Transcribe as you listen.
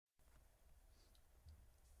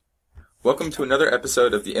Welcome to another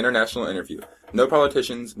episode of the International Interview. No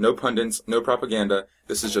politicians, no pundits, no propaganda.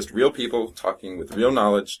 This is just real people talking with real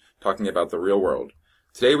knowledge, talking about the real world.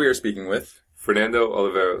 Today we are speaking with Fernando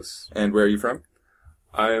Oliveros. And where are you from?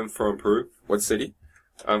 I am from Peru. What city?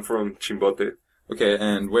 I'm from Chimbote. Okay,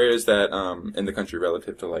 and where is that in the country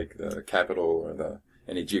relative to like the capital or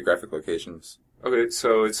any geographic locations? Okay,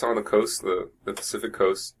 so it's on the coast, the Pacific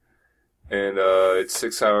coast, and it's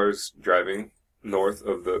 6 hours driving north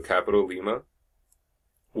of the capital, Lima,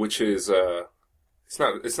 which is it's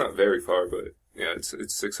not very far, but yeah,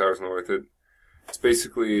 it's 6 hours north. It's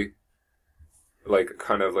basically like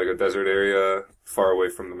kind of like a desert area far away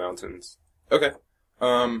from the mountains. Okay.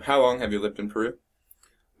 How long have you lived in Peru?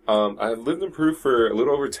 I've lived in Peru for a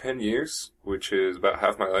little over 10 years, which is about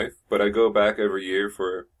half my life, but I go back every year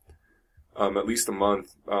for at least a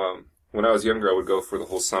month. When I was younger, I would go for the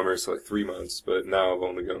whole summer, so like 3 months, but now I've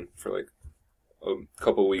only gone for like a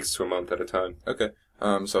couple weeks to a month at a time. Okay.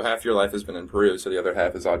 So half your life has been in Peru, so the other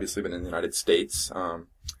half has obviously been in the United States. How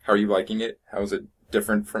are you liking it? How is it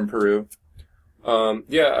different from Peru?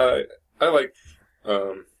 Yeah, I like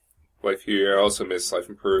life here. I also miss life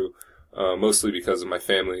in Peru, mostly because of my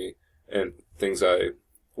family and things I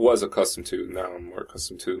was accustomed to. Now I'm more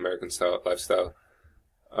accustomed to American style lifestyle.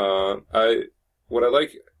 What I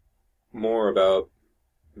like more about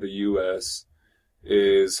the U.S.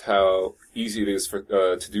 is how easy it is for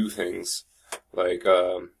to do things, like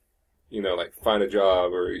like find a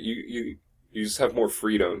job, or you just have more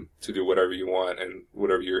freedom to do whatever you want and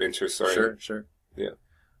whatever your interests are. Sure. Yeah.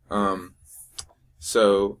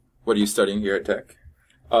 So what are you studying here at Tech?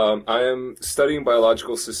 I am studying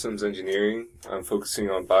biological systems engineering. I'm focusing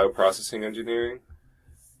on bioprocessing engineering,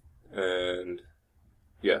 and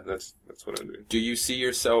yeah, that's what I'm doing. Do you see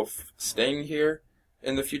yourself staying here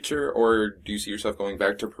in the future, or do you see yourself going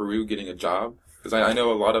back to Peru getting a job? Because I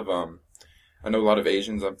know a lot of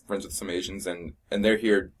Asians. I'm friends with some Asians, and they're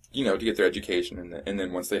here, to get their education, and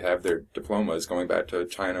then once they have their diplomas, going back to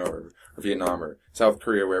China or Vietnam or South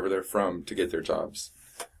Korea, wherever they're from, to get their jobs.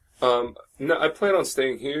 No, I plan on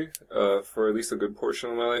staying here for at least a good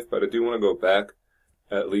portion of my life, but I do want to go back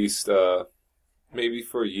at least maybe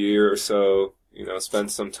for a year or so.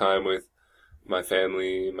 Spend some time with my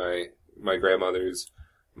family, my grandmothers,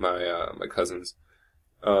 my cousins.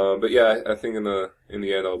 But yeah, I think in the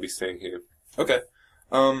end I'll be staying here. Okay.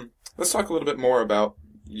 Let's talk a little bit more about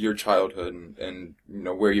your childhood and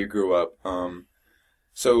where you grew up.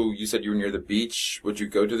 So you said you were near the beach. Would you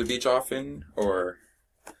go to the beach often, or?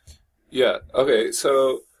 Yeah. Okay.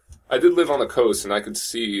 So I did live on the coast, and I could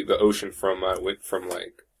see the ocean from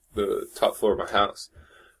like the top floor of my house.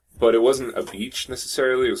 But it wasn't a beach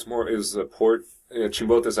necessarily. It was a port.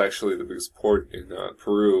 Chimbote is actually the biggest port in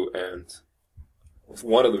Peru, and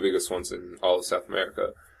one of the biggest ones in all of South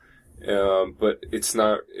America. But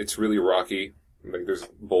it's really rocky. Like, there's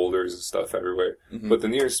boulders and stuff everywhere. Mm-hmm. But the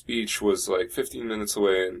nearest beach was like 15 minutes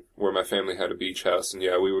away, and where my family had a beach house. And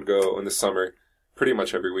yeah, we would go in the summer pretty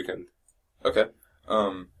much every weekend. Okay.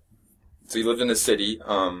 So you lived in a city.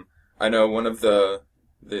 I know one of the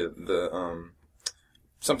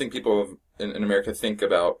something people in America think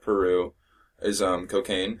about Peru is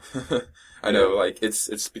cocaine. I know, like,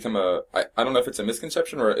 it's become I don't know if it's a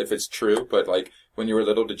misconception or if it's true, but like when you were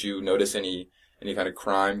little, did you notice any kind of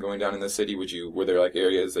crime going down in the city? Were there like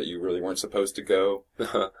areas that you really weren't supposed to go?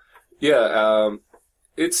 Yeah,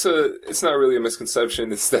 it's not really a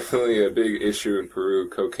misconception. It's definitely a big issue in Peru,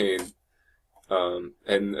 cocaine, and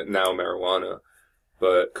now marijuana.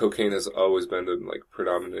 But cocaine has always been the like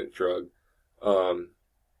predominant drug.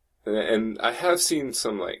 And I have seen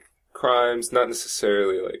some like crimes, not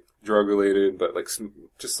necessarily like drug related, but like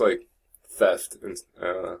just like theft and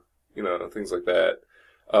things like that.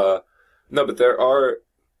 No, but there are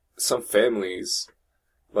some families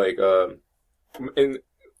like in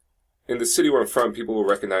the city where I'm from, people will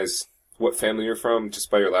recognize what family you're from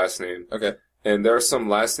just by your last name. Okay. And there are some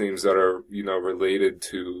last names that are related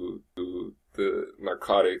to the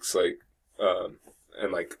narcotics, like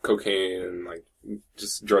and like cocaine and like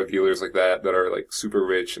just drug dealers like that are like super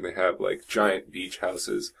rich, and they have like giant beach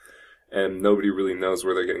houses, and nobody really knows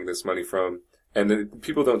where they're getting this money from. And then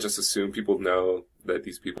people don't just assume, people know that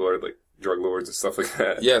these people are like drug lords and stuff like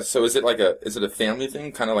that. Yeah, so is it a family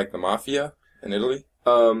thing, kind of like the mafia in Italy?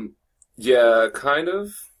 Yeah, kind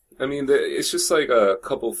of. I mean, it's just like a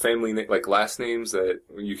couple family like last names that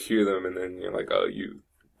you hear them, and then you're like, oh,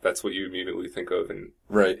 that's what you immediately think of, and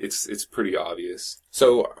right, it's pretty obvious.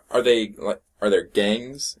 So are there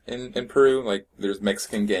gangs in Peru? Like, there's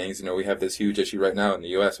Mexican gangs. We have this huge issue right now in the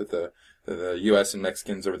U.S. with the U.S. and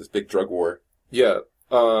Mexicans over this big drug war. Yeah,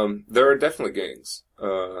 there are definitely gangs.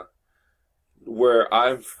 where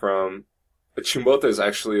I'm from, Chimbote is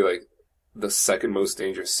actually like the second most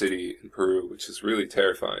dangerous city in Peru, which is really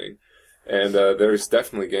terrifying. And there's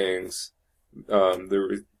definitely gangs.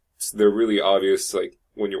 They're really obvious. Like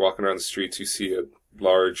when you're walking around the streets, you see a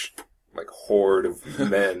large like horde of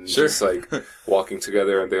men Sure. just like walking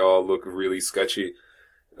together, and they all look really sketchy.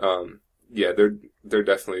 Yeah, they're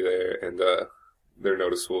definitely there, and they're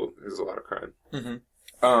noticeable. There's a lot of crime.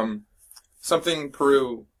 Mm-hmm. Something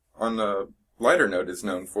Peru, on a lighter note, is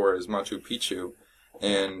known for is Machu Picchu,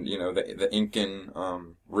 and the Incan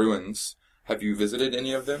ruins. Have you visited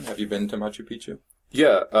any of them? Have you been to Machu Picchu?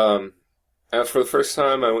 Yeah. For the first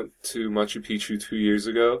time, I went to Machu Picchu 2 years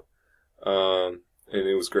ago, and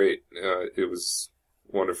it was great. It was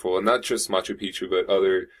wonderful, and not just Machu Picchu, but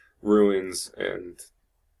other ruins and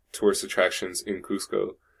tourist attractions in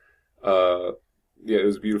Cusco. Yeah, it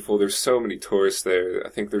was beautiful. There's so many tourists there. I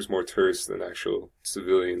think there's more tourists than actual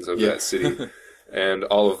civilians of that city. And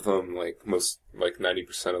all of them, like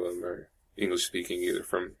 90% of them are English speaking, either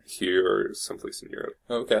from here or someplace in Europe.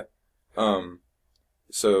 Okay.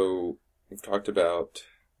 So we've talked about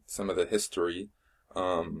some of the history.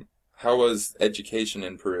 How was education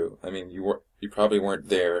in Peru? I mean, you probably weren't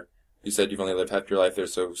there. You said you've only lived half your life there,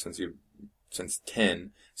 so since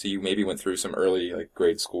 10, so you maybe went through some early like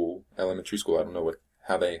grade school, elementary school. I don't know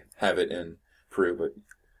how they have it in Peru, but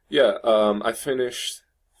yeah, I finished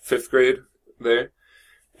 5th grade there,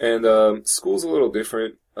 and school's a little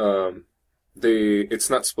different. It's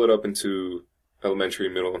not split up into elementary,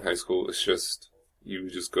 middle, and high school. It's just you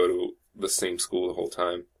just go to the same school the whole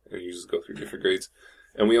time, and you just go through different grades.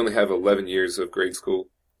 And we only have 11 years of grade school,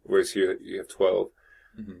 whereas here you have 12.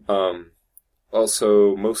 Mm-hmm.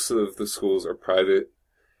 Also, most of the schools are private,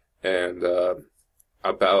 and I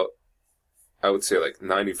would say like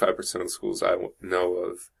 95% of the schools I know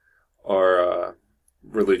of are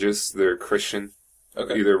religious. They're Christian,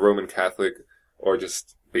 okay. Either Roman Catholic or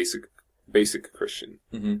just basic Christian.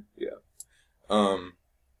 Mm-hmm. Yeah.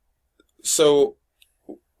 So,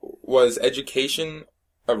 was education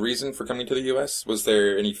a reason for coming to the U.S.? Was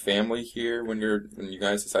there any family here when you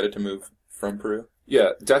guys decided to move from Peru?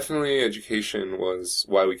 Yeah, definitely education was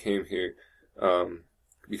why we came here,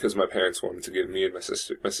 because my parents wanted to give me and my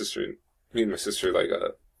sister like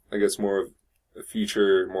I guess more of a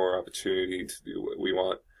future, more opportunity to do what we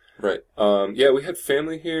want. Right. Yeah, we had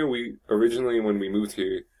family here. We originally, when we moved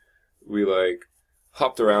here, we like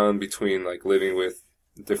hopped around between like living with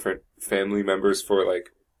different family members for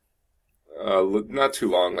like not too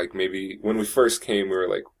long. Like maybe when we first came, we were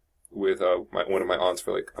like with one of my aunts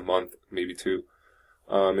for like a month, maybe 2.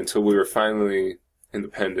 Until we were finally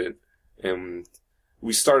independent, and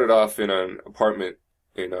we started off in an apartment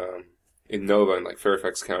in Nova in like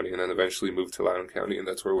Fairfax County, and then eventually moved to Loudoun County, and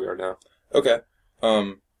that's where we are now. Okay.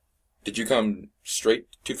 Did you come straight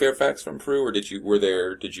to Fairfax from Peru, or did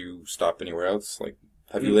you stop anywhere else? Like,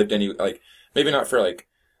 have you lived any, like, maybe not for like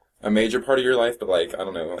a major part of your life, but like, I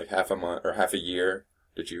don't know, like half a month or half a year?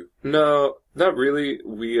 Did you? No, not really.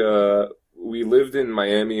 We lived in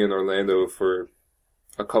Miami and Orlando for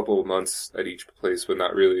a couple of months at each place, but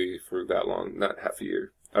not really for that long, not half a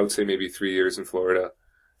year. I would say maybe 3 years in Florida.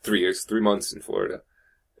 3 months in Florida.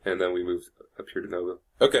 And then we moved up here to Nova.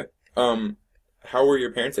 Okay. How were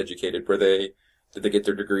your parents educated? Did they get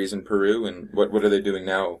their degrees in Peru, and what are they doing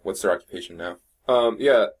now? What's their occupation now?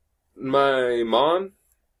 Yeah, my mom,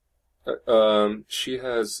 she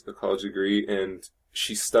has a college degree, and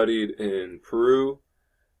she studied in Peru,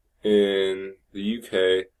 in the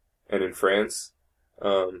UK, and in France.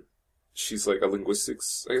 She's like a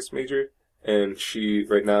linguistics, I guess, major, and she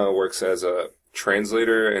right now works as a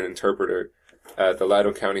translator and interpreter at the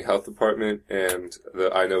Loudoun County Health Department and the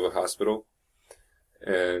Inova Hospital.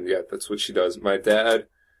 And yeah, that's what she does. My dad,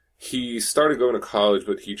 he started going to college,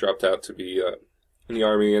 but he dropped out to be in the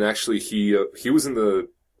Army, and actually he was in the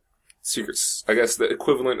secrets, I guess the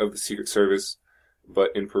equivalent of the Secret Service,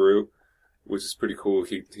 but in Peru, which is pretty cool.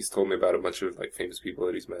 He's told me about a bunch of like famous people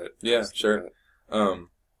that he's met. Yeah, sure.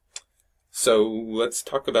 So let's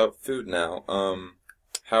talk about food now.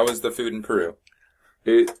 How is the food in Peru?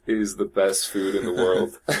 It is the best food in the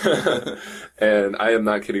world. And I am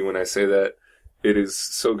not kidding when I say that. It is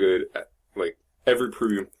so good. Like, every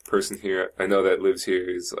Peruvian person here I know that lives here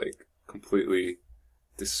is like completely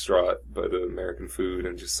distraught by the American food,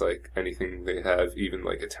 and just like anything they have, even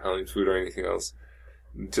like Italian food or anything else,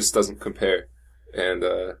 just doesn't compare. And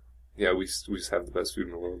yeah, we just have the best food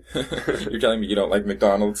in the world. You're telling me you don't like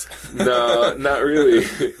McDonald's? No, not really.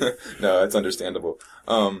 No, that's understandable.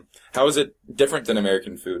 How is it different than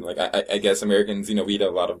American food? Like, I guess Americans, we eat a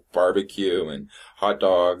lot of barbecue and hot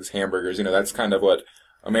dogs, hamburgers. That's kind of what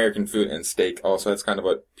American food and steak. Also, that's kind of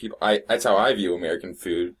what that's how I view American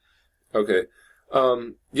food. Okay.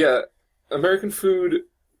 Yeah, American food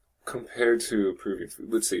compared to Peruvian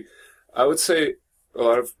food. Let's see. I would say a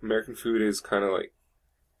lot of American food is kind of like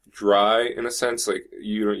dry in a sense. Like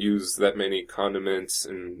you don't use that many condiments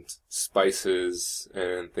and spices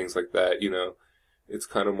and things like that. It's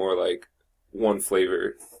kind of more like one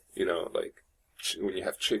flavor. Like when you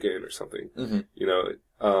have chicken or something.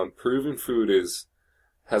 Mm-hmm. Peruvian food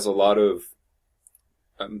has a lot of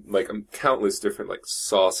countless different like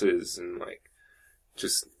sauces and like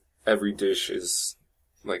just every dish is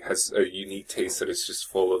like has a unique taste that is just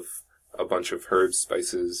full of a bunch of herbs,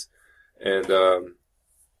 spices, and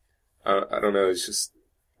I don't know. It's just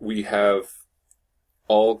we have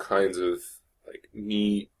all kinds of like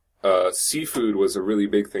meat. Seafood was a really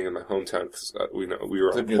big thing in my hometown because we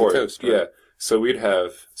were on Near the port. coast, right? Yeah, so we'd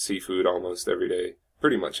have seafood almost every day,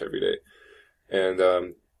 pretty much every day,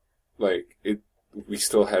 and we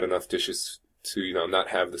still had enough dishes to not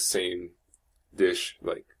have the same dish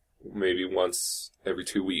like maybe once every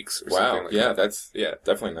 2 weeks or something like that. That's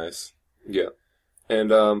definitely nice. Yeah.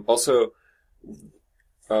 And also,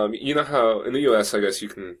 you know how in the U.S., I guess you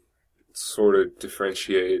can sort of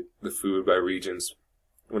differentiate the food by regions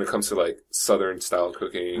when it comes to like Southern style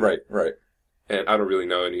cooking. Right. And I don't really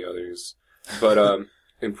know any others. But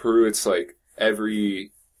in Peru, it's like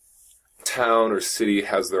every town or city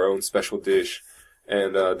has their own special dish.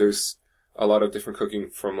 And there's a lot of different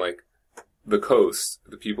cooking from like the coast,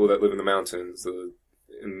 the people that live in the mountains,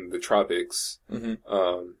 in the tropics,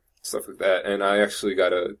 Mm-hmm. Stuff like that. And I actually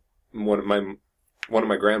got one of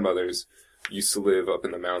my grandmothers used to live up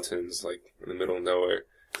in the mountains, like in the middle of nowhere,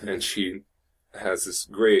 and she has this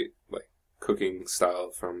great like cooking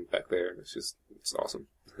style from back there. It's awesome.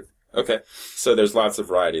 Okay, so there's lots of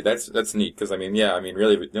variety. That's neat because really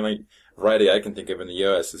the only variety I can think of in the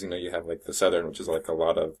U.S. is you have like the Southern, which is like a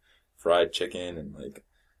lot of fried chicken and like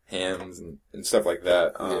hams and stuff like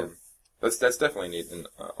that. Yeah. That's definitely neat in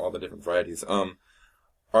all the different varieties.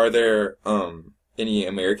 Are there any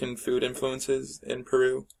American food influences in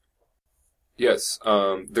Peru? Yes,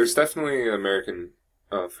 there's definitely an American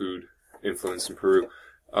food influence in Peru.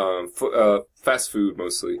 Fast food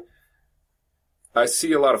mostly. I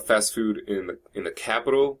see a lot of fast food in the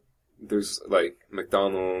capital. There's like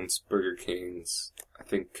McDonald's, Burger King's, I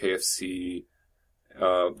think KFC.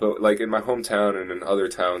 But like in my hometown and in other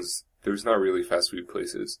towns, there's not really fast food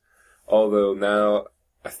places. Although now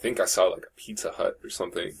I think I saw like a Pizza Hut or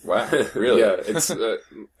something. Wow, really? Yeah,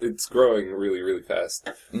 it's growing really, really fast.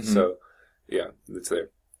 Mm-hmm. So yeah, it's there.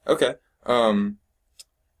 Okay.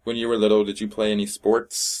 When you were little, did you play any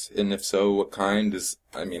sports? And if so, what kind?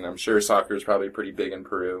 I'm sure soccer is probably pretty big in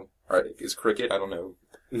Peru. Or is cricket? I don't know.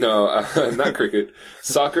 No, not cricket.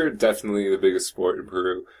 Soccer, definitely the biggest sport in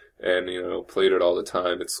Peru. And, played it all the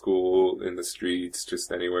time at school, in the streets,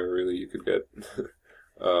 just anywhere really you could get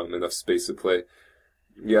enough space to play.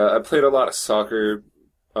 Yeah, I played a lot of soccer,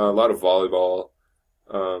 a lot of volleyball.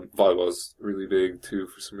 Volleyball's really big too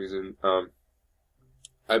for some reason.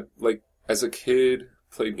 As a kid,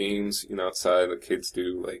 played games, outside like kids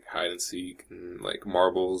do, like hide and seek and like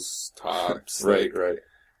marbles, tops, right.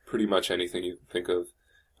 Pretty much anything you can think of.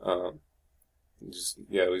 We just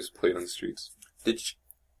played on the streets.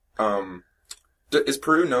 Is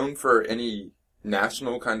Peru known for any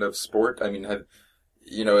national kind of sport?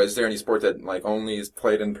 Is there any sport that like only is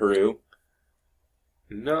played in Peru?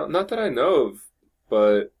 No, not that I know of,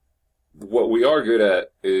 but what we are good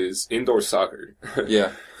at is indoor soccer.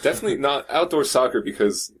 Yeah. Definitely not outdoor soccer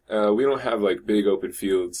because we don't have like big open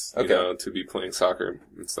fields, to be playing soccer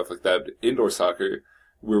and stuff like that. But indoor soccer,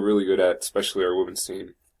 we're really good at, especially our women's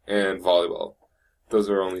team, and volleyball. Those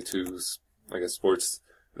are only two, I guess, sports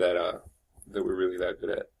that we're really that good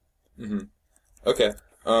at. Mm-hmm. Okay.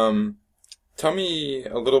 Tell me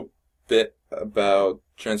a little bit about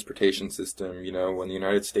transportation system. In the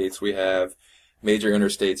United States, we have major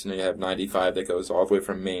interstates. You have 95 that goes all the way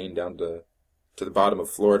from Maine down to the bottom of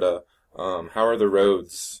Florida. How are the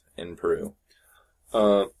roads in Peru?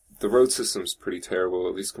 The road system's pretty terrible,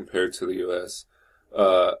 at least compared to the U.S.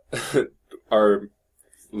 Our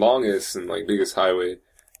longest and like biggest highway,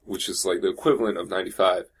 which is like the equivalent of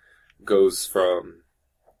 95, goes from,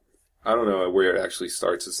 I don't know where it actually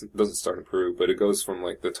starts. It doesn't start in Peru, but it goes from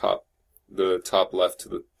like the top left to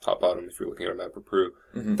the top bottom, if you're looking at a map of Peru,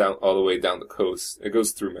 Mm-hmm. down all the way down the coast. It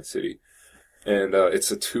goes through my city, and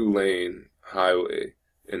it's a 2-lane highway,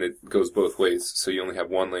 and it goes both ways. So you only have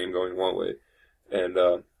one lane going one way, and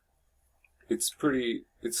it's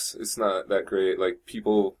not that great. Like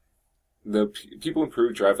people in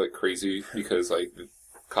Peru drive like crazy because like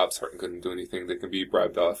cops aren't going to do anything. They can be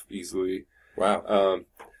bribed off easily. Wow.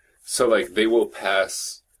 So, like, they will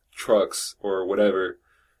pass trucks or whatever,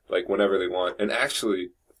 like, whenever they want. And actually,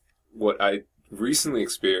 what I recently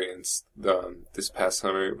experienced this past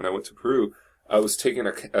summer when I went to Peru, I was taking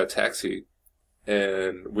a taxi,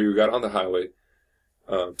 and we got on the highway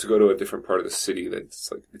to go to a different part of the city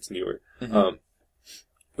that's, like, it's newer. Mm-hmm.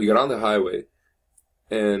 We got on the highway,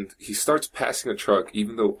 and he starts passing a truck,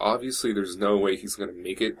 even though obviously there's no way he's going to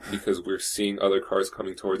make it because we're seeing other cars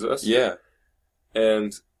coming towards us. Yeah.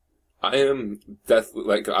 And I am I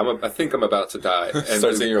think I'm about to die. And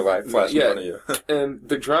start seeing your light flash in front of you. And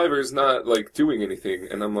the driver's not, like, doing anything.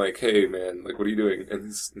 And I'm like, hey, man, like, what are you doing?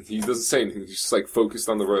 And he doesn't say anything. He's just, like, focused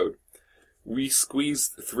on the road. We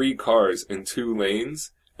squeezed 3 cars in 2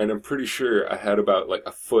 lanes, and I'm pretty sure I had about, like,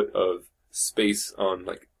 a foot of space on,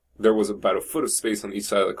 like, there was about a foot of space on each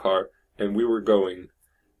side of the car, and we were going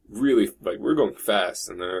really, like, we were going fast,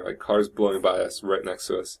 and there were, like, cars blowing by us right next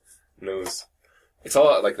to us. And it's a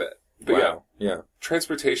lot like that. But wow. Yeah.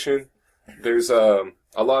 Transportation, there's a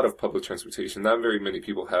lot of public transportation. Not very many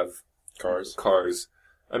people have cars.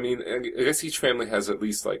 I mean, I guess each family has at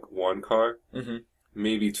least, like, 1 car,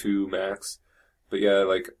 maybe 2 max. But yeah,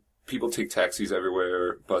 like, people take taxis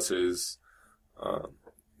everywhere, buses.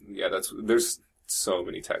 There's so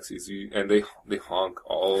many taxis, and they honk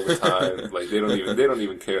all the time. Like, they don't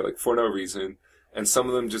even care, like, for no reason. And some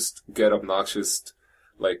of them just get obnoxious,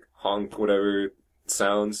 like, honk whatever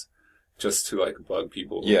sounds, just to, like, bug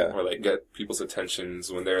people. Yeah. Or, like, get people's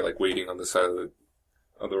attentions when they're, like, waiting on the side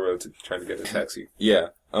of the road to try to get a taxi. Yeah.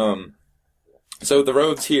 So the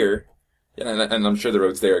roads here, and I'm sure the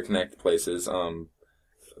roads there connect places,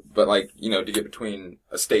 but, like, you know, to get between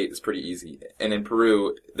a state is pretty easy. And in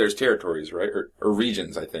Peru, there's territories, right? Or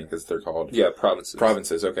regions, I think, as they're called. Yeah, provinces.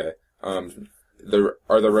 Provinces, okay.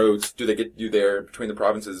 Are the roads, do they get you there between the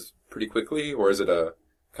provinces pretty quickly? Or is it a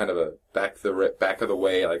kind of a back of the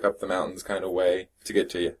way, like up the mountains kind of way to get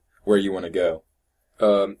to where you want to go?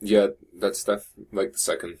 Yeah, that's like the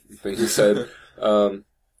second thing you said.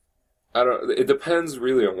 It depends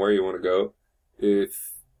really on where you want to go.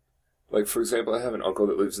 If, like, for example, I have an uncle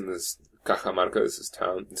that lives in this Cajamarca, this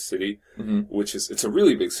town, city, which it's a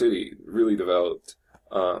really big city, really developed.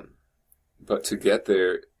 But to get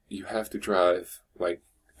there, you have to drive, like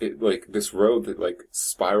this road that, like,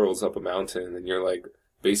 spirals up a mountain, and you're, like,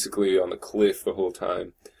 basically on the cliff the whole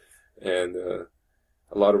time. And a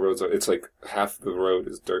lot of roads it's like half the road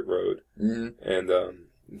is dirt road. Mm-hmm. And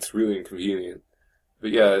it's really inconvenient.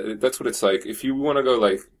 But yeah, that's what it's like. If you want to go,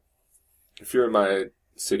 like, if you're in my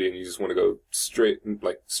city and you just want to go straight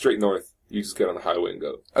north, you just get on the highway and go.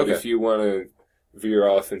 Okay. But if you want to veer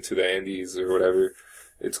off into the Andes or whatever,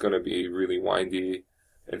 it's going to be really windy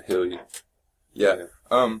and hilly. Yeah.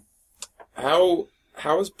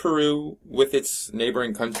 How is Peru with its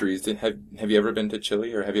neighboring countries? Have you ever been to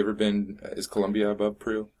Chile, or have you ever been? Is Colombia above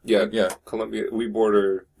Peru? Yeah. Colombia. We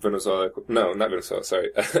border Venezuela. No, not Venezuela. Sorry,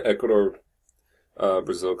 Ecuador,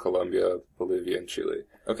 Brazil, Colombia, Bolivia, and Chile.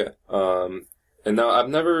 Okay. And now I've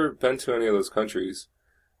never been to any of those countries.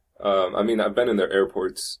 I mean, I've been in their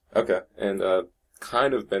airports. Okay. And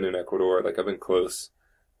kind of been in Ecuador. Like, I've been close.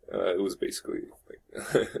 It was basically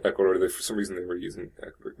like Ecuador. For some reason, they were using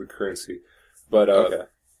the currency. But, okay.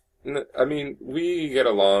 I mean, we get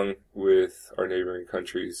along with our neighboring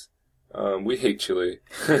countries. We hate Chile.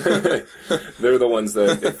 They're the ones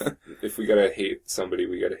that, if we gotta hate somebody,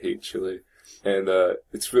 we gotta hate Chile. And,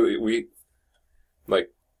 it's really, we,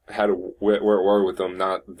 like, had a war with them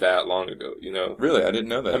not that long ago, you know? Really? I didn't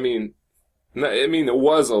know that. I mean, it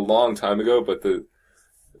was a long time ago, but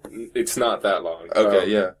it's not that long. Okay,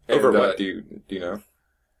 yeah. Over what, do you know?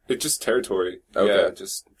 It's just territory. Okay. Yeah,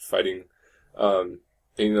 just fighting. And,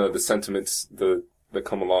 you know, the sentiments that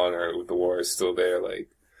come along with the war is still there. Like,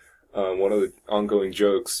 one of the ongoing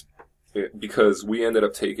jokes, because we ended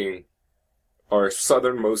up taking our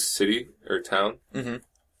southernmost city or town.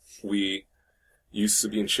 Mm-hmm. We used to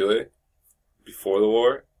be in Chile before the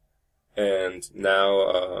war, and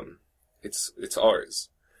now it's ours.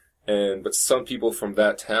 But some people from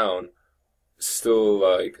that town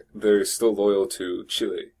they're still loyal to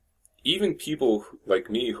Chile. Even people like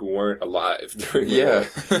me who weren't alive during the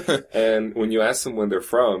war. And when you ask them when they're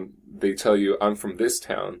from, they tell you, I'm from this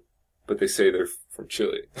town, but they say they're from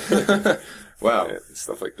Chile. Wow. And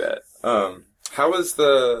stuff like that. How is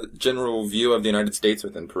the general view of the United States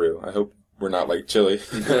within Peru? I hope we're not like Chile.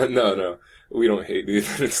 No. We don't hate the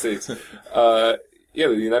United States. The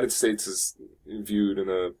United States is viewed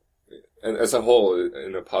as a whole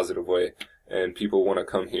in a positive way. And people want to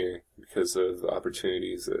come here because of the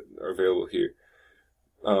opportunities that are available here.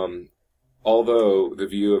 although the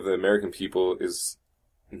view of the American people is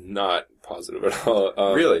not positive at all.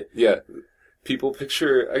 Really? Yeah. People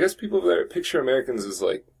there picture Americans as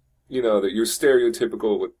like, that you're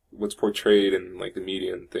stereotypical with what's portrayed in like the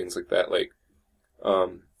media and things like that, like,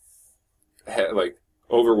 like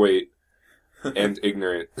overweight and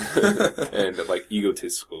ignorant and like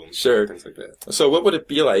egotistical and sure. things like that. So what would it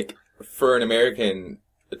be like for an American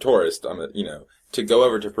tourist, to go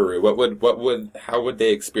over to Peru? How would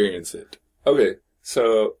they experience it? Okay,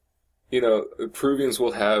 so, Peruvians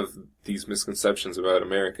will have these misconceptions about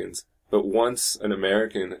Americans, but once an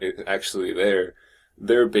American is actually there,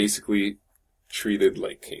 they're basically treated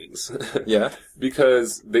like kings. Yeah.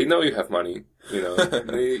 Because they know you have money,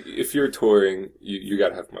 if you're touring, you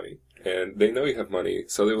gotta have money. And they know you have money,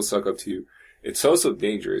 so they will suck up to you. It's also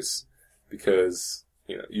dangerous because,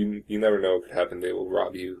 you never know what could happen. They will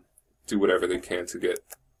rob you, do whatever they can to get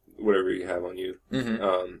whatever you have on you.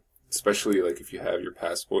 Mm-hmm. Especially, like, if you have your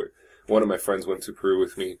passport. One of my friends went to Peru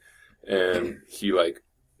with me, and he, like,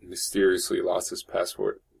 mysteriously lost his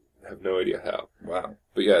passport. I have no idea how. Wow.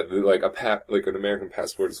 But yeah, an American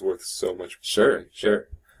passport is worth so much. Sure.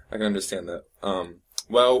 I can understand that.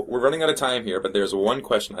 Well, we're running out of time here, but there's one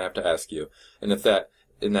question I have to ask you, and that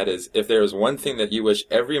is, if there is one thing that you wish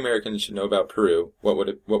every American should know about Peru, what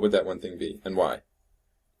would that one thing be, and why?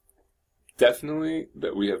 Definitely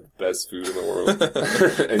that we have the best food in the world,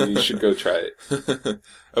 and you should go try it.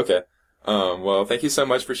 Okay. Well, thank you so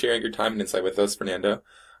much for sharing your time and insight with us, Fernando.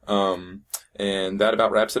 And that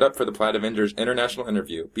about wraps it up for the Plaid Avengers International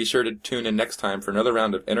Interview. Be sure to tune in next time for another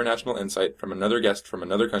round of international insight from another guest from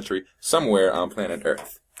another country somewhere on planet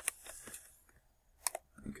Earth.